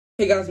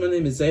Hey guys, my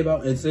name is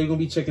Zaybo, and today we're gonna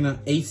be checking out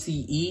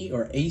A.C.E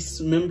or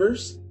ACE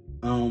members.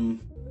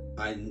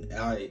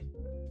 I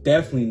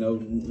definitely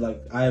know,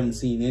 like, I haven't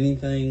seen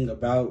anything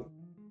about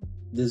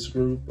this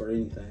group or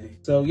anything.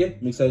 So yeah,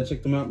 I'm excited to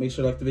check them out. Make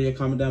sure to like the video,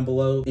 comment down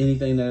below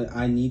anything that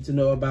I need to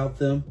know about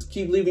them. Just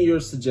keep leaving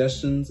your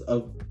suggestions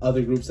of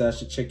other groups that I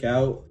should check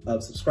out.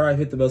 Subscribe,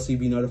 hit the bell so you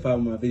be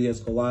notified when my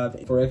videos go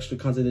live. For extra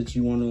content that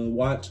you want to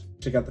watch,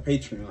 check out the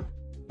Patreon.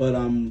 But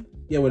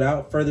yeah,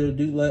 without further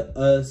ado, let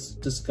us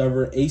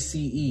discover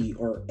A.C.E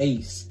or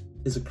ACE.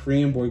 It's a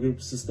Korean boy group,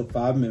 consists of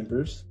 5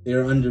 members. They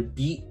are under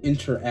Beat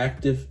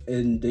Interactive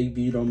and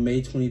debuted on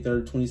May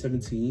 23rd,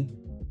 2017.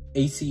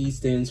 A.C.E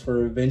stands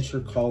for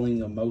Adventure Calling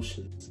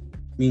Emotions,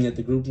 meaning that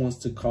the group wants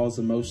to cause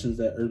emotions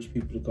that urge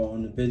people to go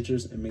on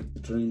adventures and make the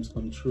dreams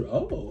come true.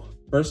 Oh,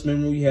 first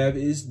member we have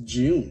is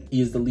June.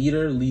 He is the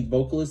leader, lead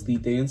vocalist,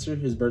 lead dancer.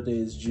 His birthday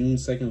is June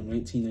 2nd of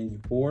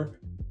 1994.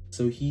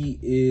 So he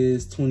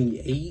is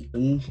 28. So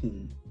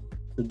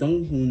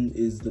Donghoon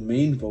is the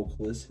main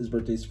vocalist. His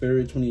birthday is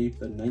February 28th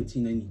of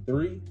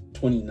 1993.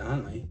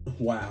 29.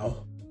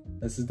 Wow.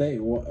 That's his day,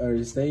 or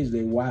his stage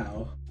day.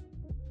 Wow.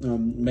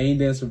 Main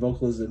dancer,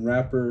 vocalist, and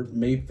rapper,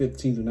 May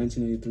 15th of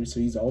 1983. So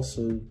he's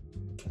also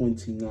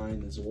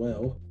 29 as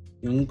well.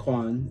 Young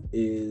Kwan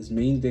is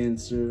main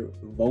dancer,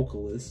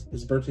 vocalist.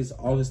 His birthday is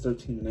August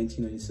 13th of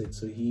 1996.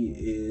 So he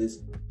is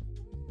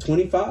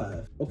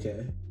 25.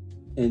 Okay.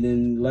 And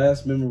then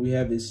last member we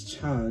have is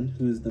Chan,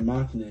 who is the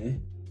maknae,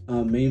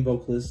 main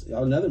vocalist,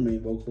 another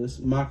main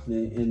vocalist,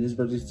 maknae, and his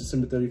birthday is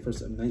December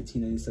 31st of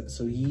 1997.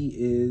 So he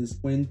is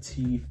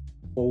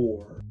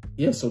 24.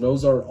 Yeah, so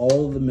those are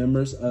all the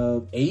members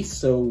of ACE.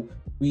 So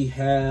we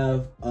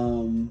have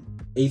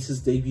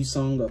ACE's debut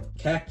song of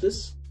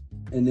Cactus,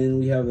 and then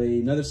we have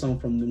another song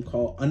from them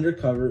called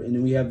Undercover, and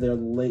then we have their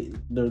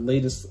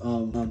latest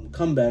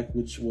comeback,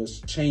 which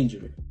was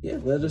Changer. Yeah,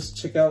 let us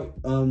check out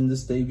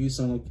this debut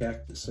song of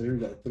Cactus. So here we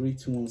go, 3,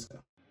 2, 1, let's go.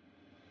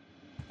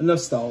 Enough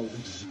stalling.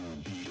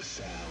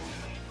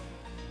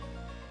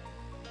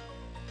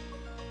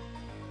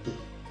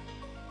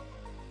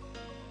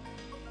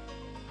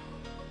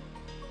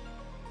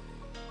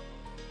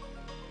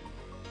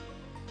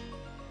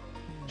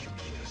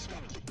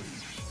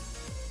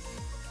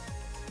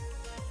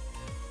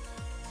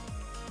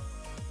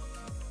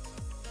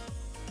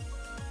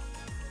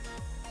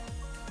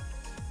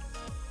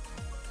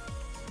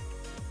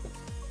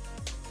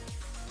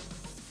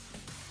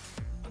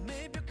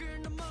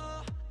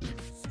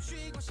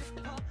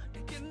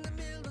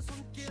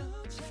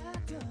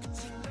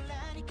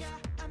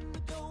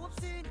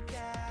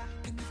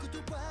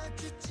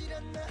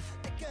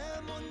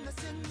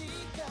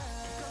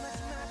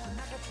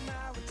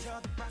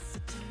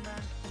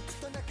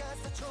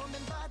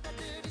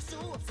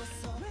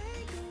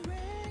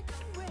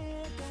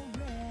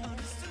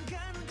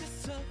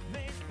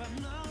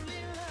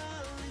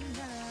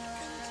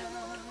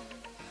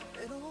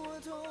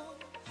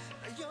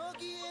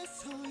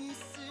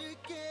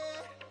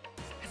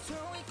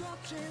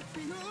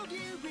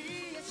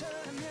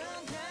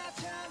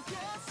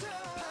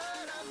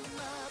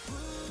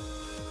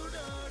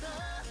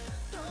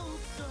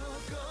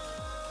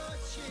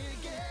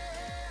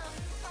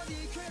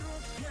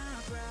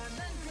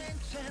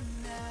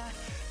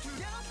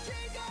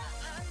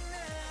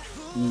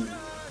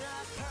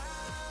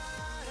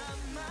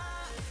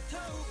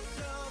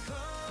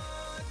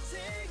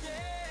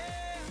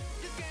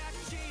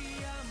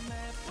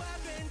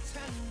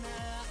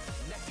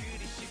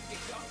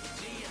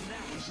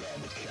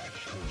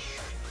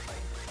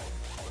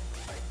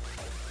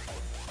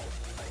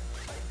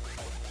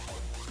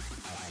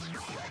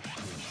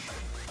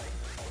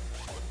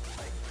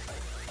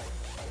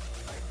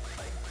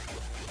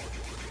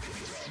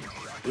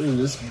 Ooh,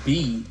 this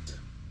beat.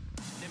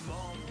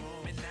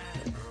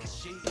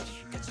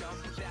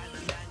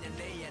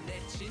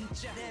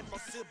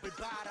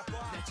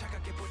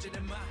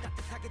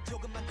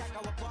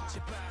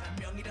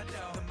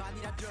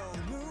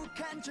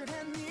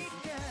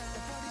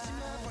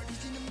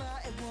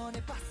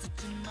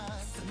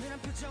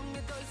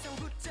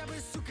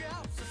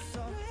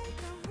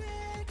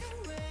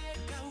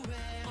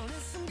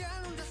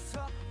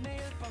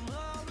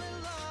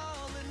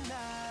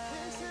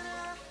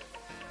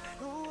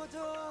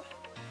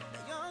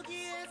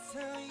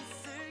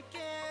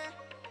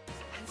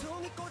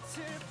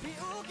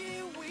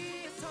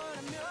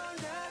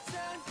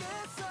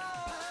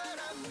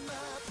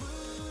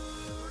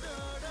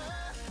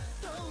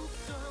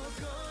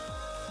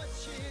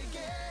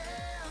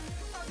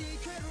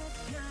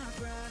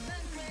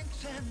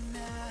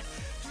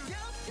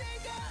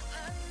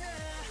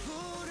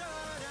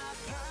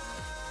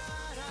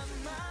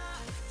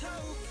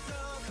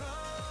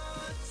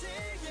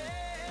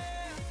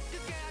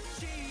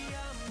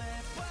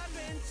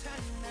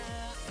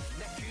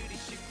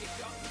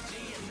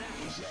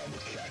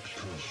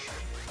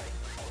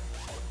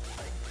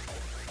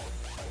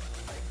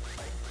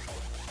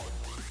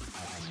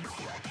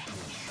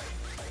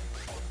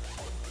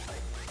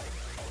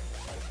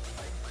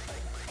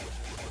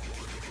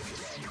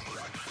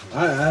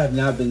 I have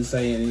not been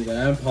saying anything.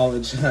 I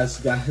apologize,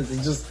 guys.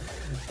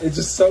 It's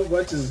just so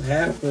much is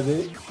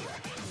happening.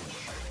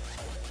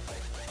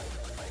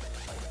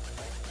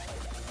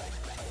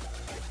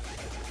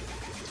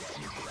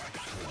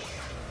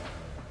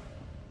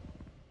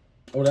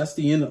 Oh, that's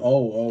the end.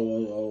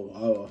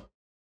 Oh.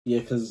 Yeah,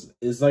 because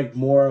it's like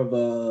more of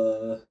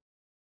a.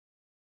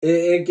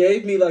 It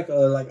gave me like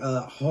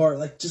a heart,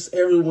 like just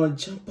everyone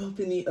jump up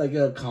and eat, like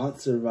a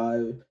concert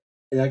vibe,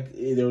 and like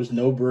there was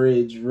no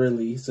bridge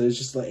really, so it's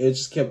just like it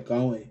just kept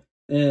going,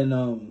 and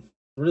I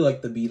really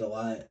like the beat a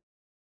lot.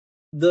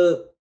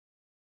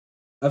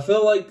 I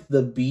feel like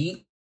the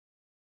beat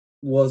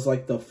was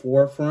like the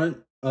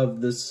forefront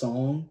of this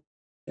song,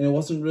 and it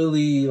wasn't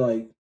really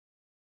like,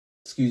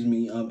 excuse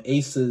me,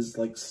 A.C.E.'s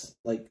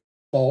like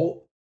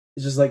fault.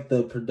 It's just like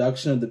the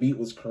production of the beat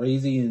was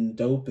crazy and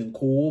dope and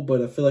cool,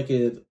 but I feel like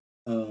it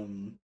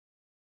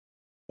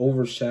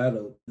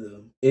overshadowed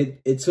them.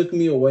 It took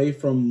me away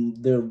from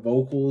their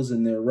vocals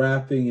and their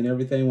rapping and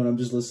everything when I'm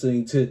just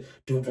listening to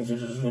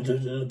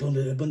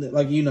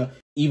like, you know,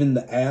 even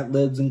the ad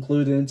libs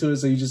included into it.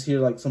 So you just hear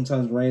like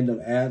sometimes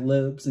random ad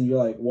libs and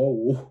you're like,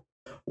 whoa,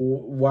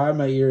 why am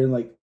I hearing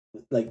like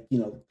you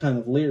know, kind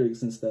of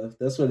lyrics and stuff?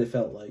 That's what it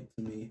felt like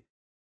to me.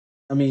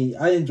 I mean,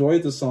 I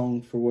enjoyed the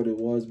song for what it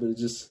was, but it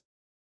just,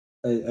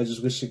 I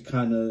just wish it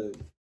kind of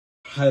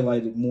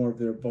highlighted more of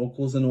their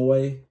vocals in a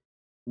way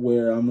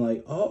where I'm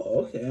like,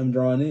 oh, okay, I'm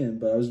drawn in,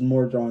 but I was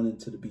more drawn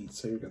into the beat.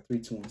 So here we go, 3,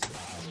 2, 1, start.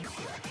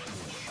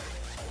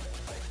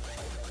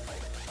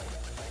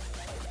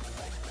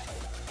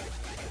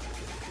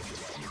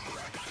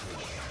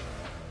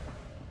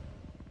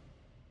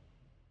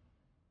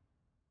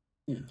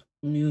 Yeah,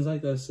 I mean, it's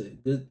like I said,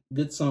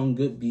 good song,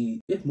 good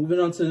beat. Yeah, moving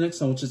on to the next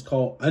song, which is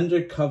called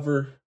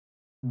Undercover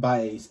by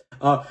A.C.E.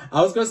 I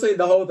was gonna say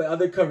the whole thing,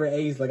 Undercover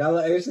A.C.E. Like,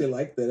 I actually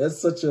like that.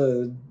 That's such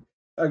a.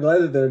 I'm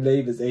glad that their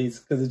name is A.C.E.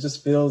 because it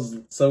just feels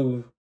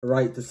so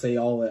right to say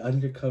all that.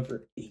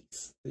 Undercover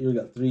A.C.E. Here we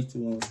go, 3, 2,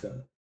 1, let's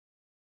go.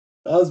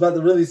 I was about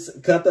to really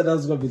cut that. That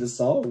was gonna be the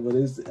song, but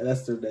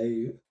that's their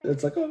name.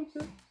 It's like, oh,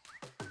 okay.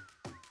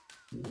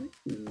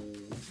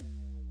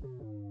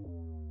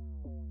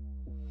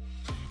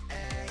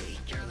 Hey,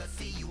 girl, I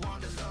see you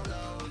on the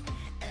solo.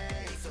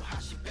 Hey, so how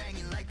she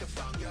banging like a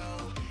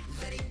bongo?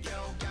 Let it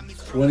go, got me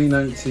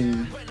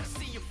 2019. when I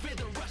see you feel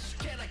the rush,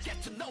 can I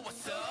get to know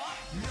what's up?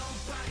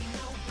 Nobody,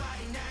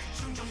 날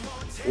충족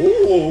못해.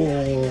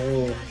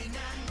 Ooh.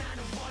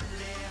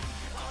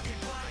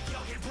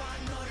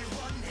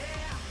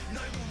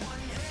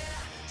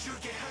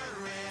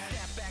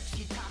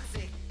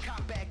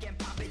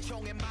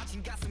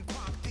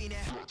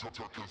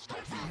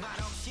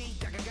 말없이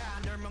다가가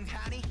널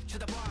멍하니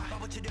쳐다봐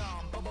바보처럼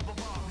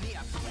네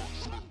앞으로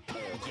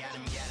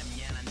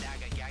미안한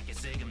다가갈게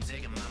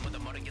슬금슬금 아무도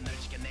모르게 널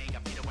지켜 내가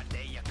필요할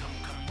때야 come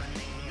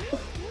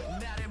running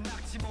나를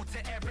막지 못해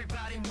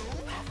everybody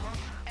move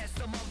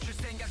애써 멈출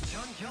생각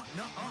전혀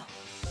no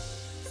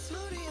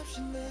소리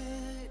없이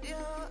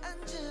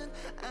내려앉은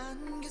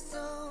안개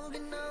속에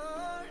널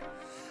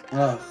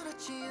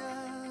아무렇지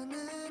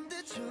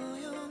않은데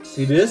조용히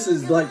See, this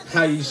is like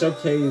how you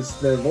showcase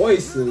their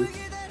voices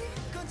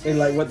and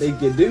like what they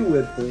can do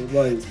with it.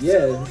 Like,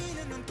 yeah.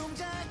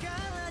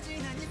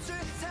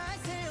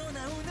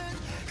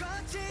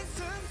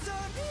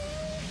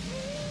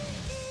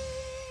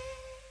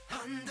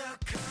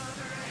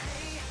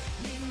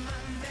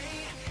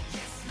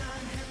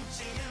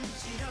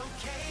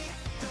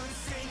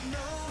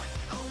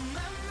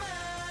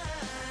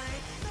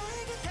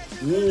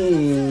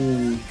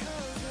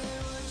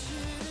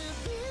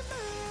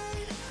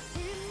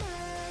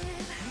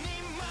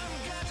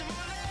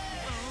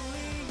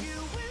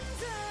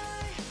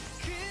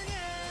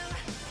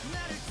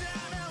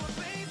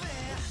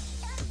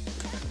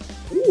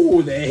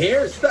 Ooh, the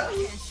hairstyle.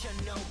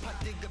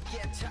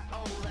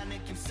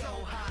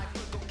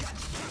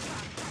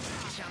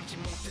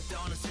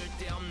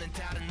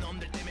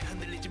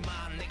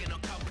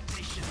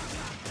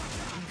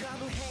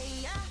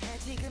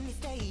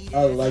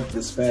 I like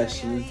this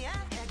fashion.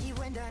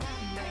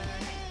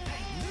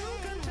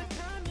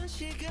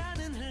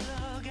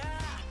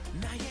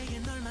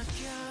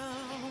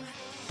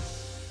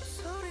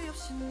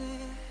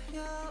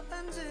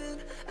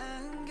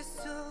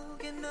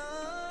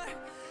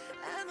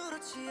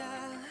 아무렇지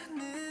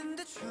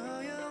않은데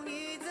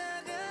조용히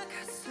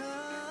다가가서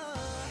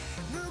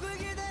누굴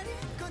기다릴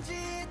건지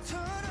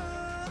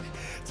이토록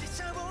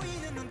지쳐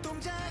보이는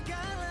눈동자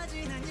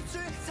갈라진 한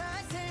입술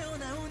살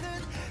새어나오는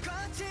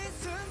거친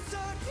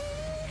숨소리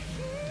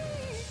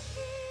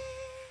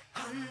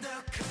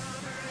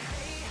Undercover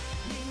hey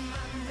네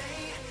맘에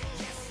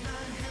Yes 넌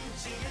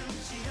흠지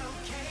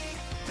okay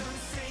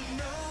Don't say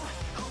no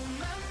Oh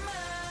my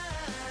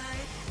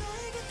mind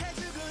너에게 다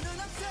주고는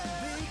없어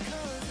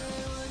Because I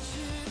want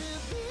you to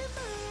be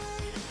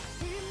mine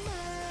Be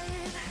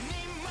mine 네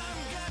맘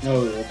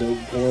Oh, the dope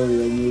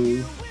choreo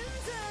move.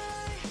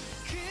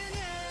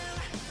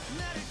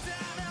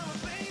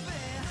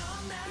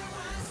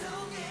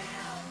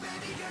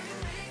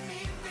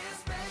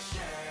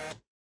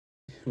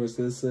 What's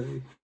that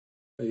say?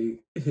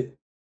 Like,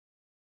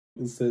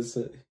 it says,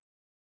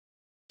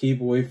 keep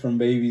away from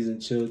babies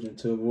and children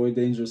to avoid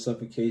danger of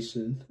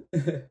suffocation.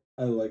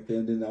 I like that.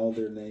 And then all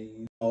their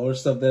names. All the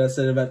stuff that I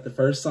said about the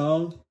first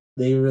song,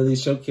 they really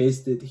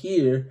showcased it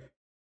here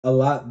a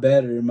lot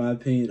better, in my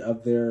opinion,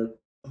 of their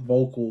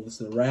vocals,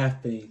 the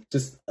rapping.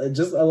 Just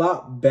a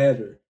lot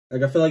better.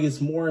 Like, I feel like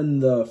it's more in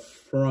the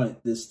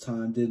front this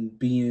time than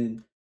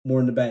being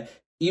more in the back.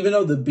 Even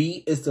though the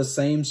beat is the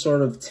same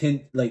sort of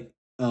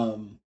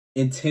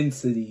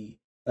intensity,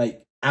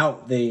 like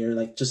out there,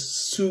 like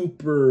just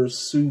super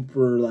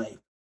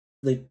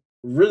like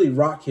really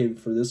rock heavy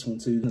for this one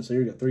too. So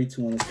here we go, 3,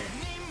 2, 1, let's go.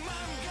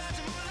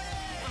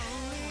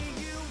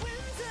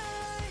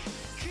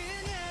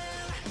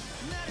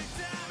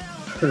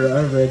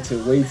 I read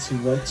to way too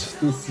much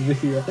this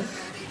video.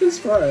 It's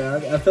fine.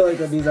 I feel like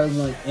that means I'm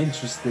like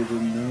interested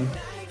in them.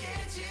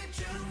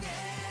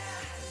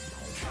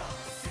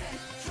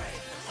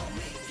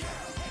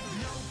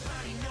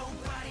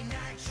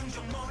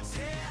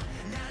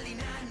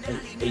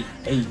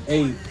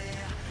 Hey.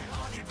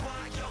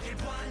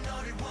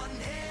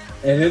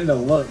 And then the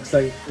looks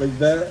like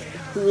that.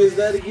 Who is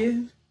that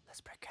again?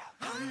 Let's break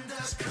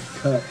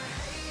up.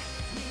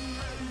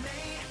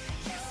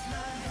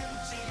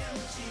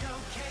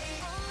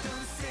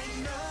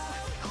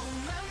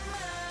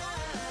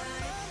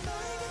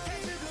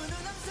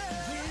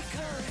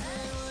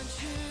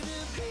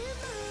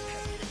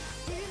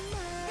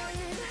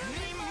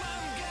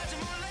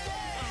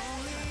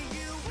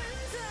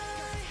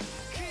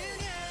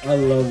 I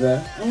love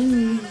that.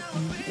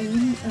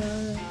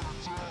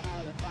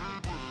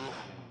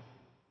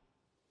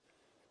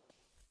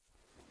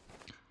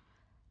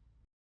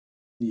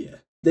 Yeah,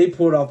 they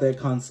pulled off that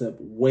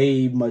concept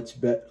way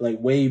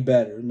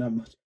better, not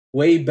much,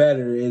 way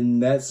better in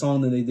that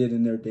song than they did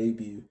in their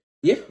debut.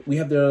 Yeah, we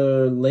have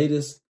their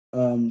latest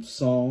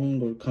song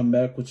or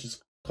comeback, which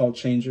is called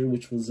Changer,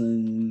 which was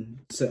on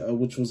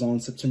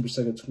September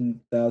 2nd,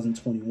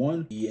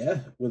 2021. Yeah,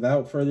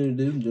 without further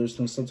ado, there's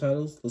no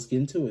subtitles. Let's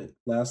get into it.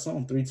 Last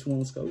song, 3, 2, 1,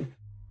 let's go.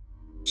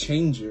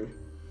 Changer.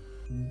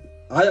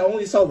 I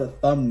only saw the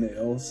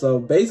thumbnail, so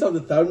based on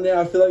the thumbnail,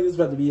 I feel like it's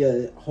about to be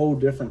a whole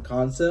different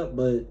concept,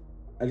 but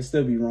I can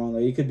still be wrong.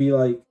 Like, it could be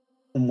like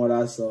from what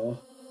I saw.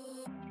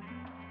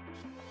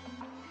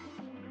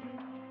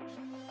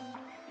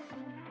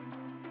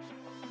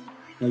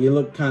 Like, it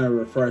looked kind of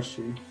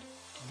refreshing.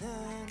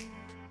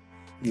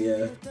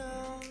 Yeah.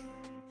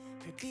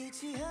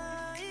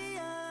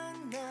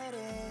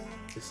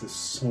 This is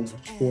so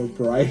much more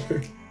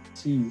brighter.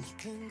 Jeez.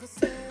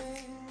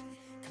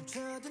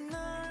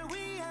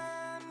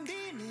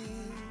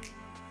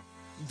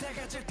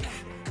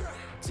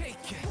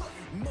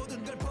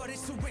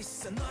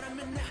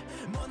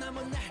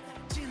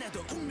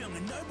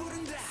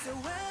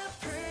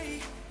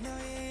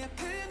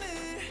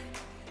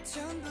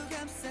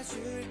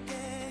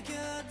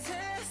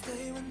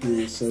 It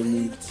is so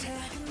neat.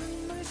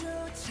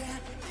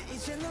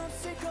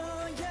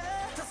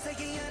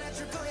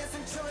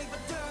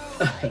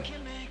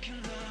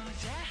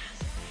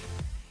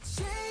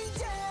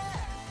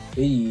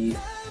 Hey.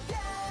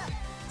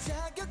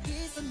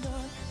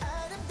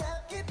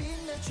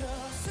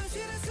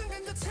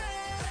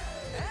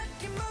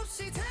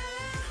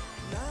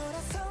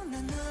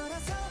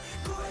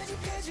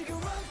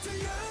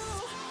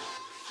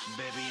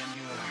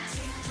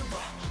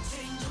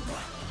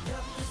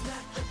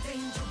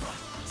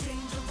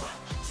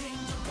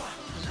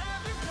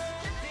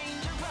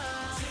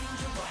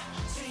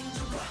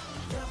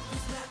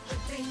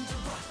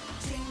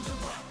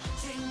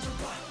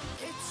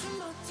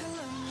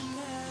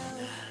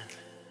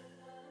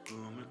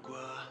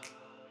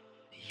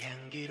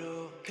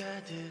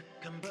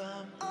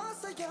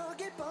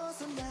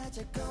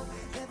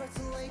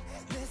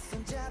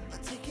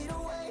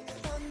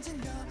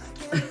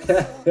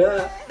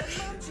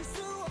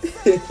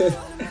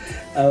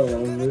 I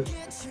love it.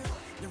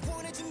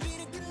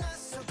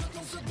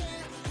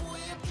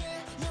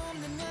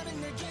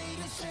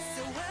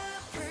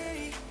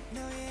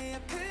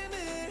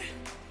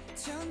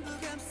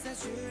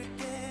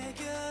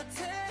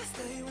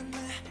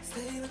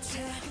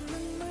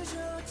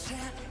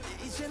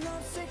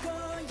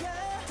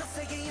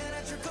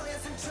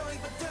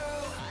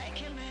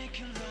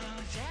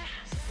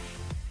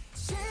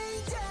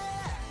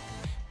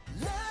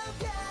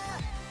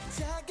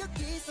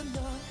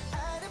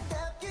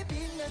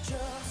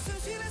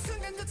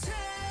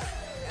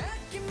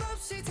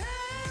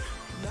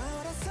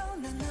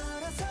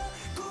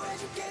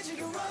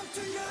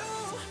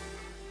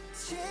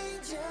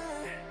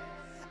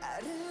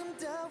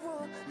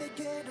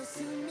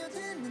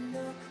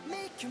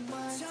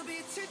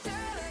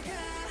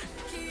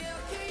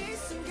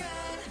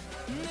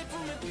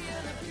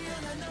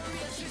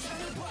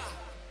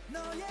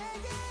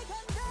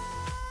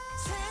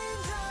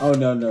 Oh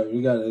no,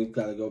 you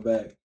gotta go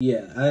back.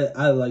 Yeah,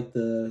 I like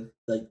the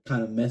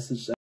kind of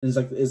message.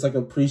 It's like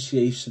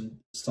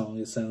appreciation song.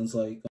 It sounds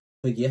like.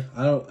 But yeah,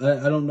 I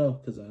don't know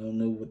because I don't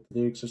know what the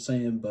lyrics are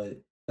saying, but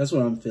that's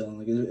what I'm feeling.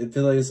 Like it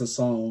feels like it's a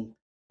song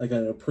like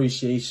an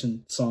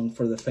appreciation song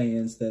for the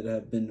fans that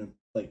have been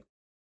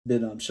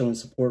showing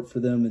support for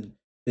them and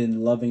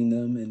been loving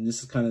them. And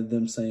this is kind of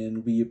them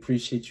saying, we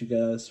appreciate you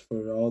guys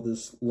for all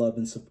this love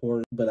and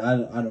support. But I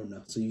don't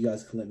know, so you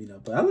guys can let me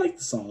know. But I like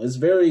the song. It's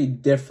very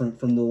different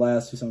from the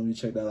last two songs we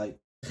checked out. Like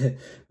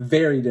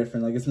very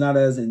different. Like it's not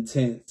as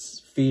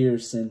intense,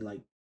 fierce, and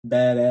like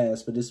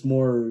badass, but it's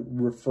more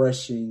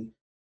refreshing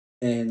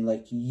and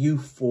like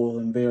youthful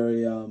and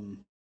very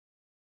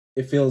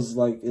it feels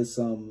like it's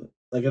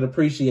like an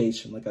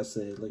appreciation, like I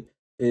said. Like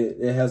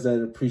it has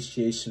that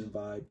appreciation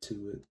vibe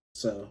to it.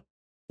 So,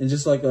 and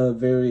just like a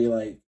very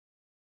like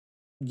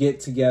get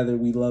together,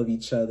 we love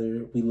each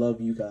other, we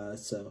love you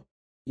guys. So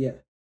yeah.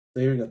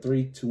 So here we go.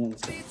 3, 2, 1,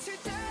 let's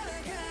go.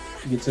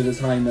 Get to this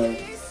high note.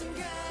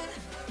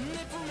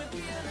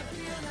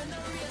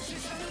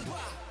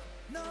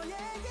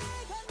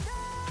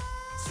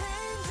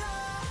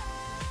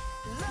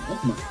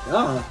 Oh my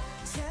god.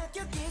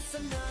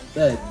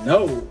 That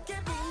note.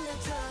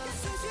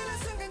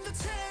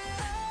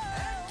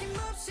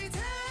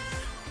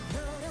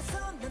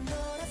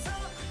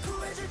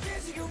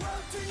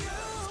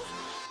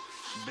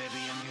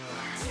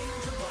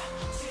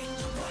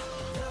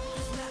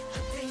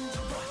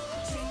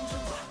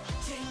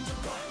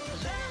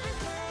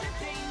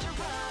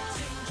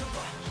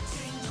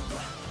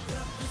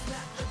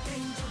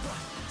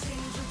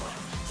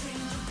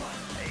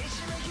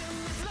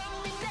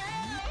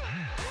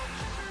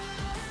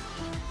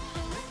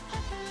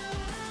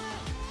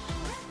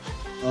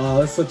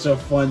 Oh, it's such a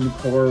fun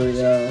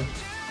choreo.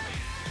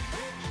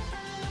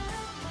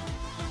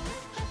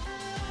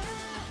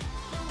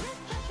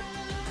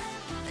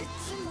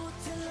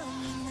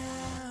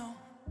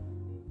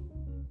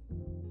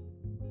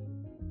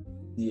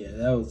 Yeah,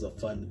 that was a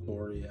fun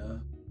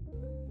choreo.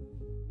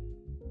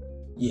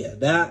 Yeah,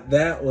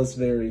 that was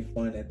very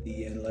fun at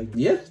the end. Like,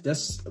 yeah,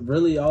 that's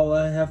really all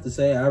I have to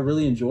say. I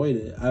really enjoyed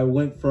it. I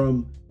went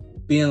from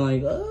being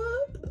like,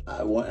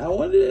 I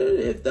wonder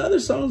if the other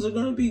songs are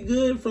gonna be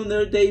good from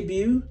their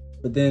debut,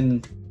 but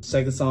then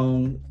second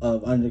song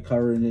of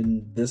Undercover and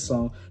then this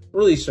song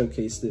really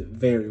showcased it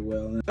very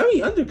well. I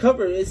mean,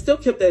 Undercover, it still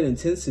kept that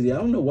intensity. I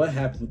don't know what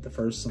happened with the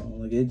first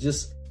song. Like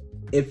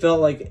it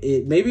felt like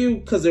it, maybe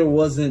because there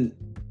wasn't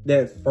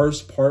that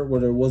first part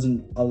where there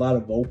wasn't a lot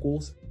of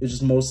vocals. It's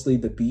just mostly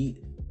the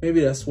beat.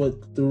 Maybe that's what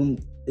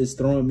is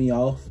throwing me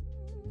off.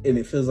 And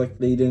it feels like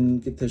they didn't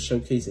get to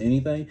showcase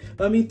anything.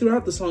 I mean,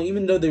 throughout the song,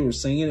 even though they were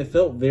singing, it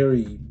felt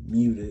very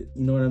muted.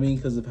 You know what I mean?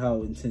 Because of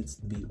how intense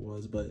the beat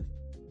was. But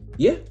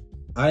yeah,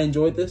 I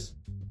enjoyed this.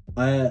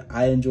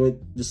 I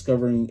enjoyed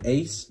discovering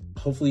A.C.E.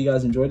 Hopefully you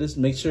guys enjoyed this.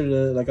 Make sure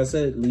to, like I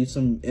said, leave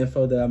some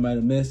info that I might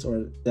have missed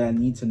or that I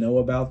need to know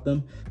about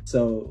them.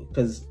 So,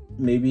 because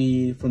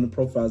maybe from the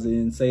profiles they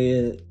didn't say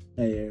it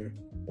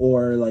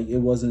or like it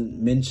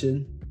wasn't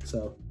mentioned.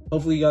 So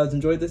hopefully you guys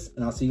enjoyed this,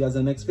 and I'll see you guys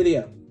in the next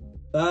video.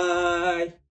 Bye.